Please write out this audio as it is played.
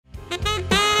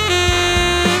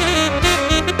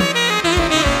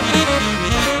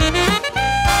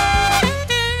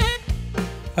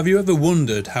Have you ever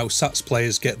wondered how sax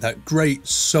players get that great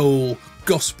soul,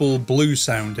 gospel blues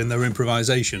sound in their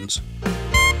improvisations?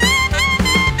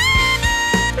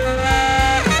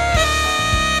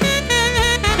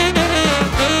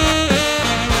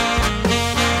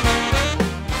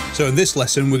 So in this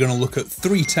lesson we're going to look at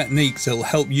 3 techniques that will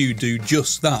help you do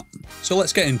just that. So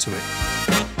let's get into it.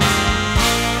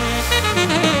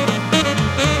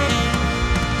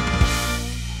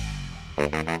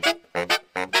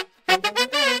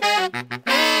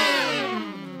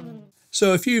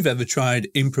 So if you've ever tried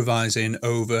improvising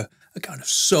over a kind of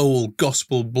soul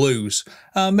gospel blues,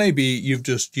 maybe you've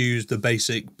just used the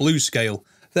basic blues scale,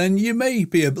 then you may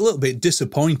be a little bit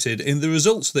disappointed in the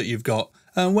results that you've got.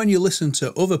 And when you listen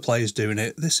to other players doing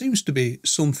it, there seems to be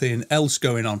something else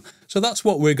going on. So that's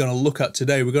what we're going to look at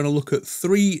today. We're going to look at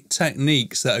 3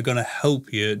 techniques that are going to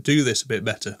help you do this a bit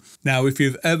better. Now, if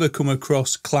you've ever come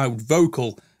across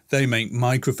CloudVocal, they make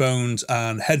microphones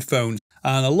and headphones.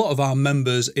 And a lot of our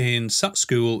members in Sax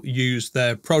School use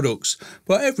their products.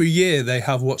 But every year they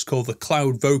have what's called the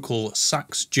CloudVocal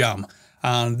SaxJam.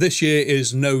 And this year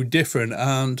is no different.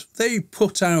 And they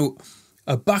put out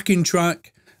a backing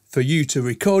track for you to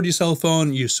record yourself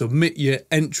on. You submit your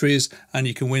entries and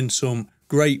you can win some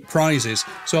great prizes.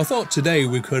 So I thought today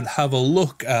we could have a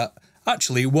look at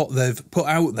actually what they've put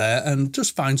out there and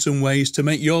just find some ways to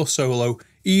make your solo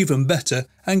even better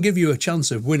and give you a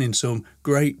chance of winning some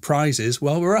great prizes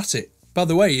while we're at it. By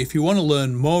the way, if you want to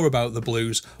learn more about the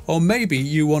blues, or maybe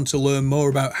you want to learn more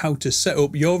about how to set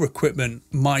up your equipment,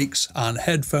 mics and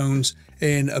headphones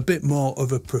in a bit more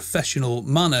of a professional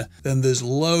manner, then there's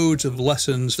loads of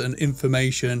lessons and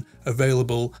information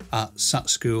available at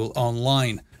Sax School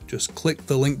Online. Just click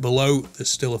the link below. There's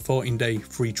still a 14-day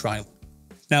free trial.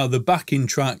 Now, the backing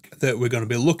track that we're going to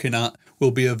be looking at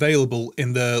will be available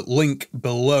in the link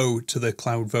below to the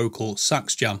CloudVocal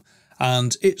SaxJam.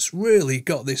 And it's really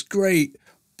got this great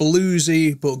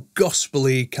bluesy but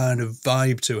gospel-y kind of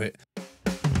vibe to it.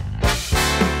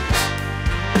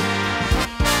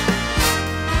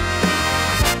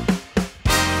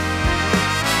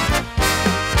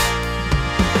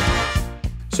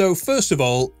 So first of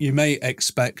all, you may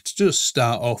expect to just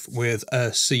start off with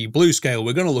a C blues scale.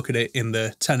 We're going to look at it in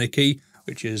the tenor key,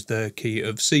 which is the key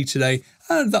of C today,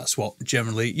 and that's what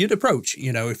generally you'd approach,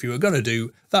 you know, if you were going to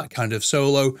do that kind of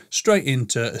solo straight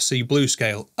into a C blues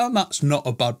scale, and that's not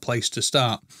a bad place to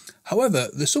start. However,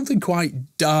 there's something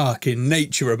quite dark in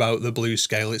nature about the blues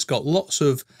scale. It's got lots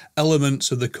of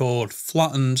elements of the chord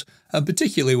flattened, and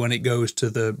particularly when it goes to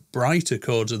the brighter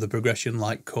chords of the progression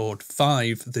like chord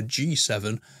 5, the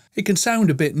G7, it can sound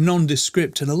a bit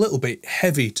nondescript and a little bit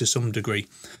heavy to some degree.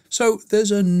 So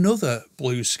there's another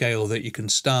blues scale that you can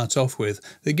start off with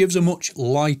that gives a much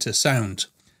lighter sound.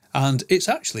 And it's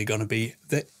actually going to be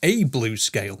the A blues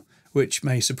scale, which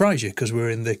may surprise you because we're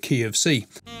in the key of C.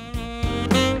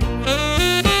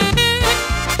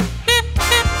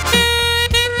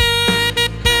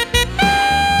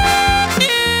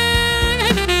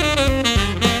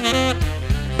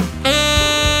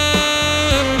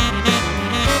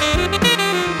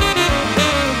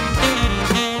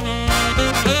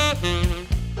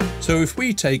 So if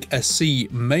we take a C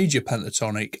major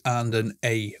pentatonic and an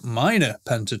A minor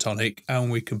pentatonic and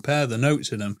we compare the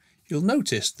notes in them, you'll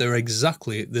notice they're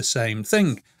exactly the same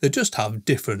thing. They just have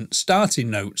different starting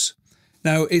notes.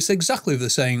 Now it's exactly the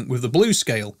same with the blues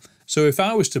scale. So if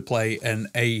I was to play an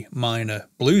A minor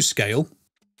blues scale,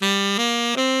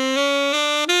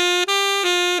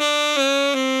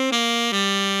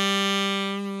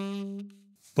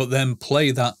 but then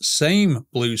play that same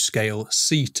blues scale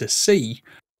C to C,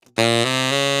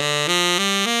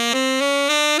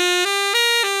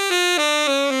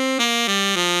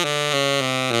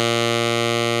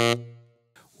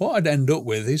 what I'd end up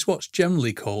with is what's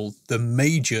generally called the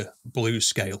major blues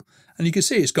scale. And you can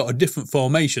see it's got a different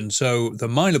formation. So the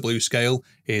minor blues scale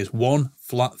is 1,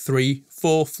 flat 3,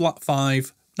 4, flat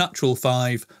 5, natural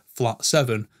 5, flat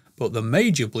 7. But the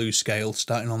major blues scale,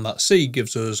 starting on that C,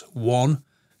 gives us 1,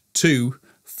 2,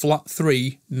 flat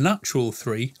 3, natural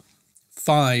 3,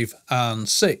 5 and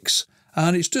 6.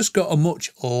 And it's just got a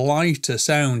much lighter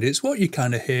sound. It's what you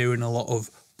kind of hear in a lot of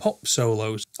pop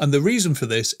solos. And the reason for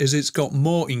this is it's got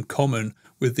more in common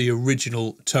with the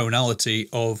original tonality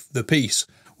of the piece.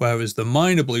 Whereas the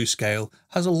minor blues scale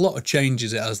has a lot of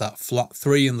changes. It has that flat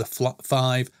 3 and the flat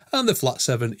 5 and the flat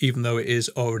 7, even though it is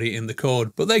already in the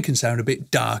chord. But they can sound a bit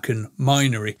dark and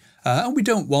minory. And we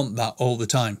don't want that all the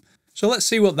time. So let's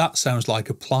see what that sounds like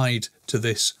applied to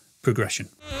this progression.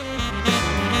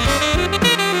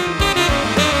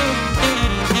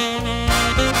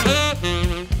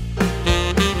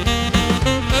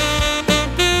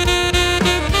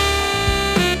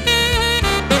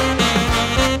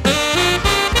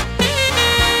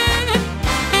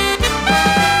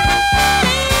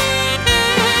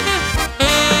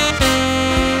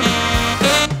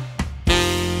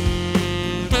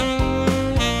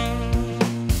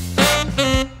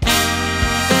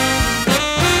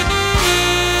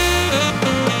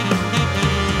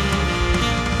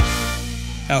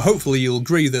 Now hopefully you'll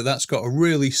agree that that's got a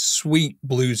really sweet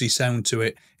bluesy sound to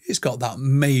it. It's got that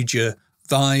major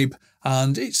vibe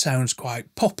and it sounds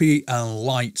quite poppy and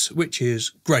light, which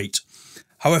is great.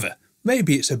 However,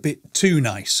 maybe it's a bit too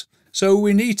nice. So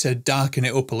we need to darken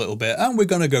it up a little bit, and we're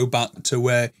going to go back to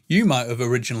where you might have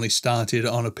originally started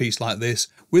on a piece like this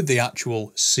with the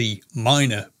actual C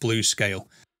minor blues scale.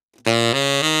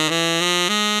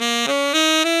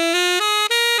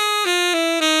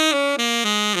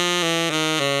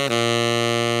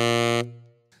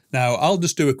 Now I'll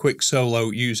just do a quick solo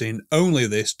using only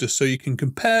this just so you can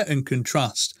compare and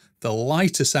contrast the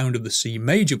lighter sound of the C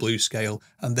major blues scale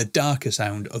and the darker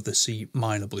sound of the C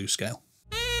minor blues scale.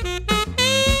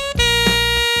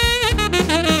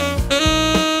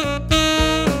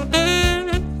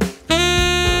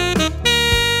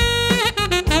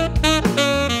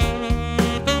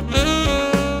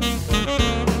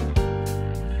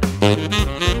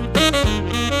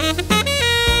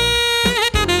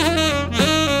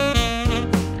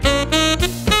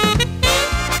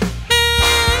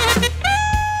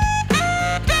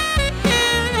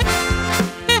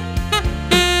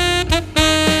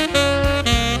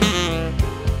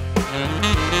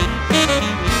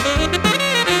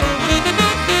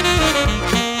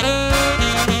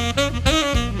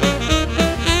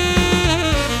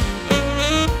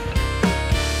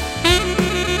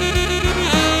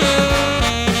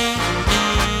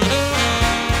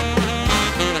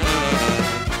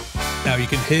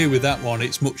 Here with that one,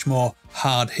 it's much more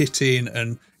hard hitting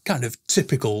and kind of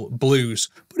typical blues,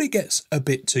 but it gets a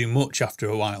bit too much after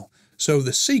a while. So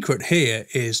the secret here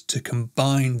is to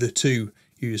combine the two.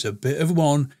 Use a bit of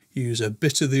one, use a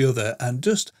bit of the other, and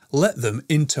just let them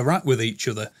interact with each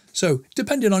other. So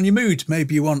depending on your mood,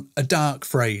 maybe you want a dark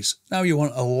phrase, now you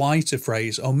want a lighter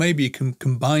phrase, or maybe you can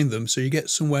combine them so you get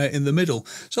somewhere in the middle.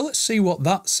 So let's see what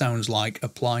that sounds like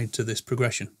applied to this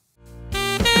progression.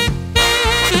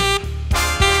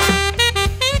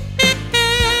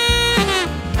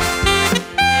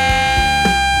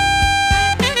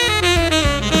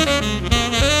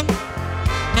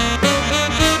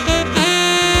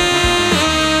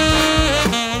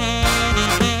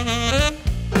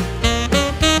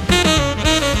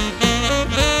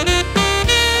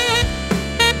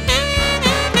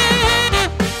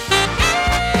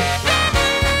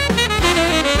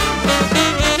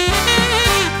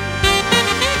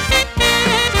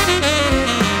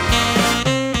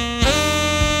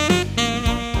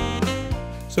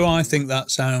 So I think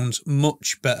that sounds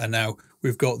much better now.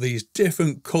 We've got these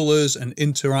different colours and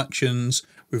interactions,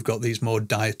 we've got these more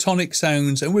diatonic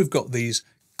sounds, and we've got these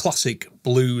classic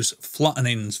blues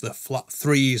flattenings, the flat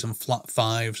threes and flat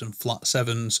fives and flat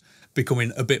sevens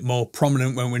becoming a bit more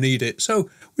prominent when we need it. So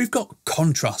we've got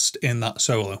contrast in that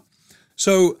solo.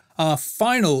 So our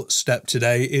final step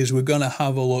today is we're going to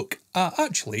have a look at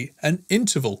actually an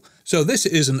interval. So this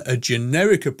isn't a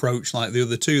generic approach like the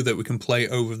other two that we can play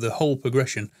over the whole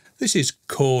progression. This is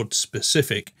chord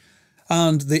specific.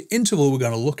 And the interval we're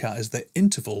going to look at is the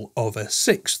interval of a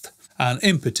sixth, and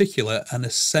in particular an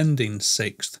ascending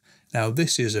sixth. Now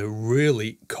this is a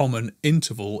really common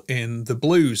interval in the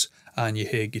blues, and you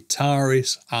hear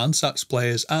guitarists and sax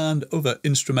players and other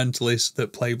instrumentalists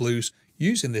that play blues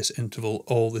using this interval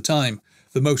all the time.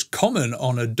 The most common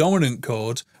on a dominant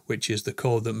chord, which is the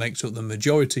chord that makes up the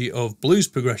majority of blues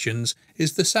progressions,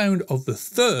 is the sound of the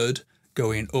third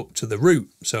going up to the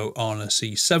root. So on a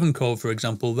C7 chord, for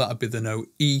example, that would be the note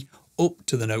E up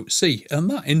to the note C, and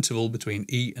that interval between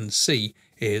E and C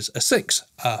is a six,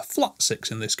 a flat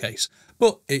six in this case.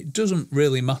 But it doesn't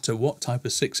really matter what type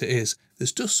of six it is,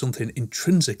 there's just something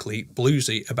intrinsically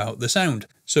bluesy about the sound.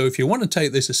 So if you want to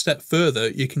take this a step further,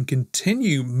 you can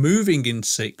continue moving in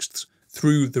sixths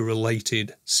through the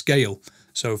related scale.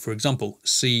 So for example,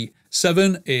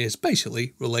 C7 is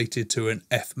basically related to an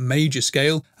F major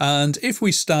scale, and if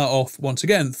we start off once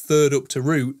again third up to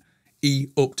root, E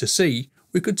up to C,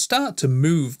 we could start to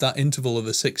move that interval of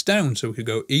the six down. So we could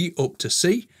go E up to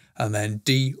C, and then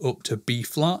D up to B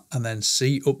flat, and then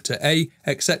C up to A,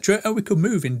 etc. And we could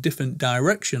move in different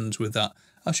directions with that.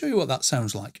 I'll show you what that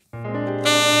sounds like.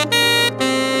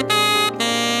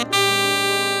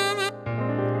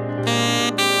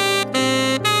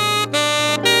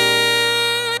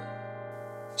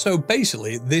 So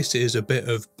basically this is a bit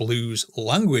of blues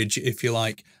language, if you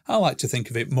like. I like to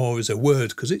think of it more as a word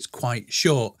because it's quite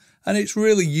short and it's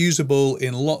really usable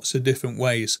in lots of different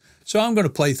ways. So I'm going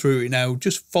to play through it now,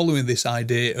 just following this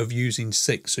idea of using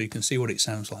six so you can see what it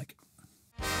sounds like.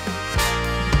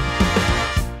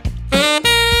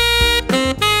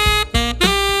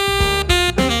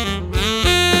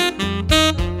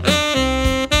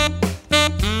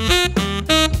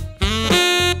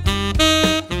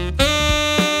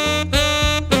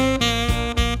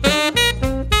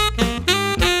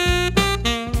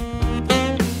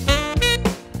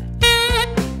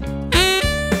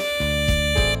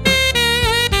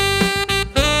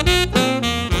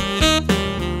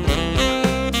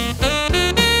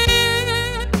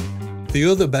 the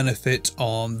other benefit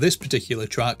on this particular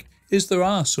track is there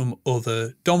are some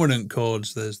other dominant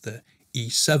chords. There's the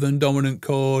E7 dominant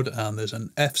chord, and there's an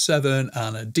F7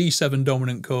 and a D7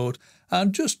 dominant chord,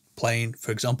 and just playing,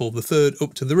 for example, the third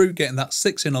up to the root, getting that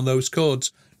 6 in on those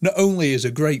chords, not only is a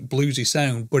great bluesy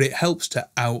sound, but it helps to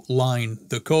outline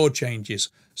the chord changes.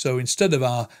 So instead of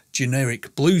our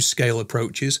generic blues scale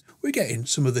approaches, we're getting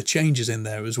some of the changes in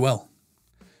there as well.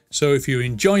 So if you're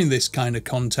enjoying this kind of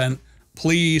content,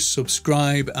 please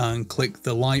subscribe and click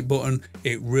the like button.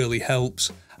 It really helps.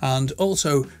 And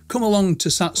also come along to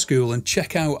Sax School and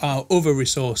check out our other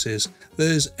resources.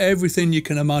 There's everything you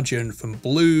can imagine, from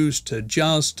blues to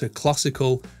jazz to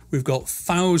classical. We've got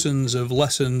thousands of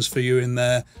lessons for you in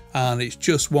there, and it's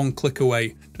just one click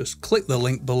away. Just click the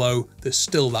link below. There's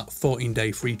still that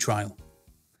 14-day free trial.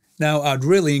 Now, I'd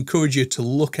really encourage you to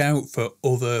look out for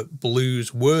other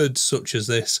blues words such as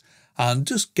this and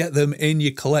just get them in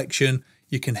your collection.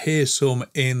 You can hear some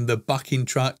in the backing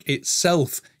track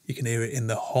itself. You can hear it in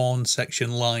the horn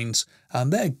section lines,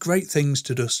 and they're great things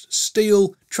to just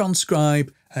steal,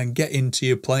 transcribe, and get into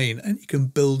your playing. And you can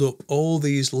build up all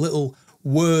these little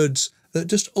words that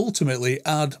just ultimately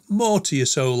add more to your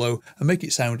solo and make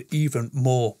it sound even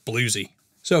more bluesy.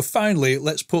 So finally,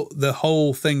 let's put the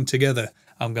whole thing together.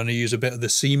 I'm going to use a bit of the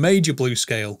C major blues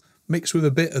scale mixed with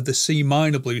a bit of the C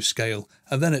minor blues scale,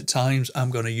 and then at times I'm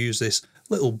going to use this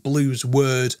little blues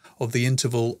word of the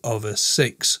interval of a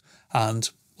 6, and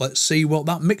let's see what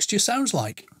that mixture sounds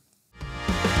like.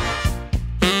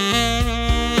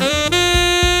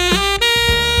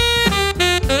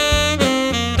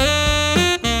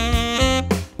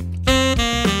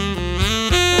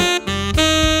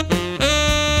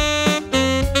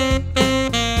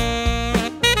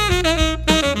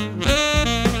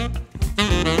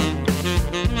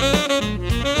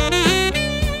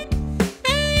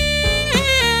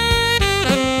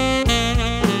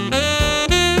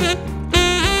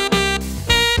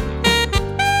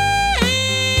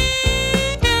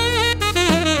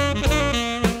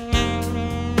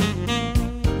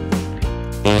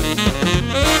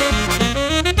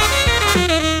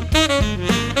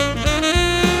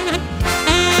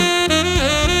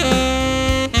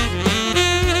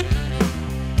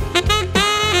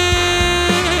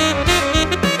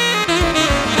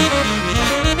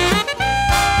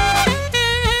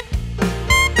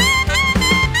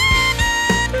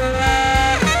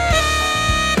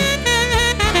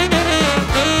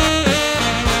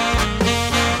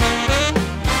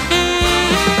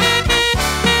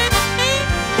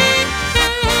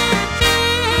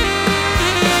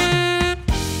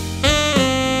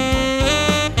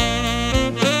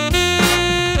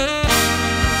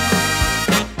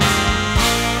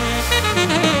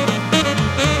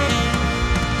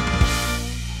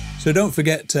 So don't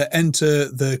forget to enter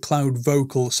the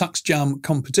CloudVocal SaxJam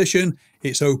competition.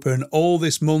 It's open all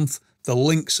this month. The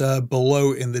links are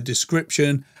below in the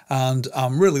description, and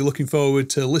I'm really looking forward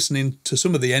to listening to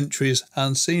some of the entries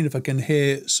and seeing if I can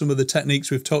hear some of the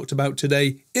techniques we've talked about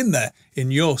today in there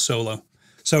in your solo.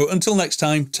 So until next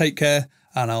time, take care,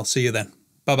 and I'll see you then.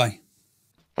 Bye-bye.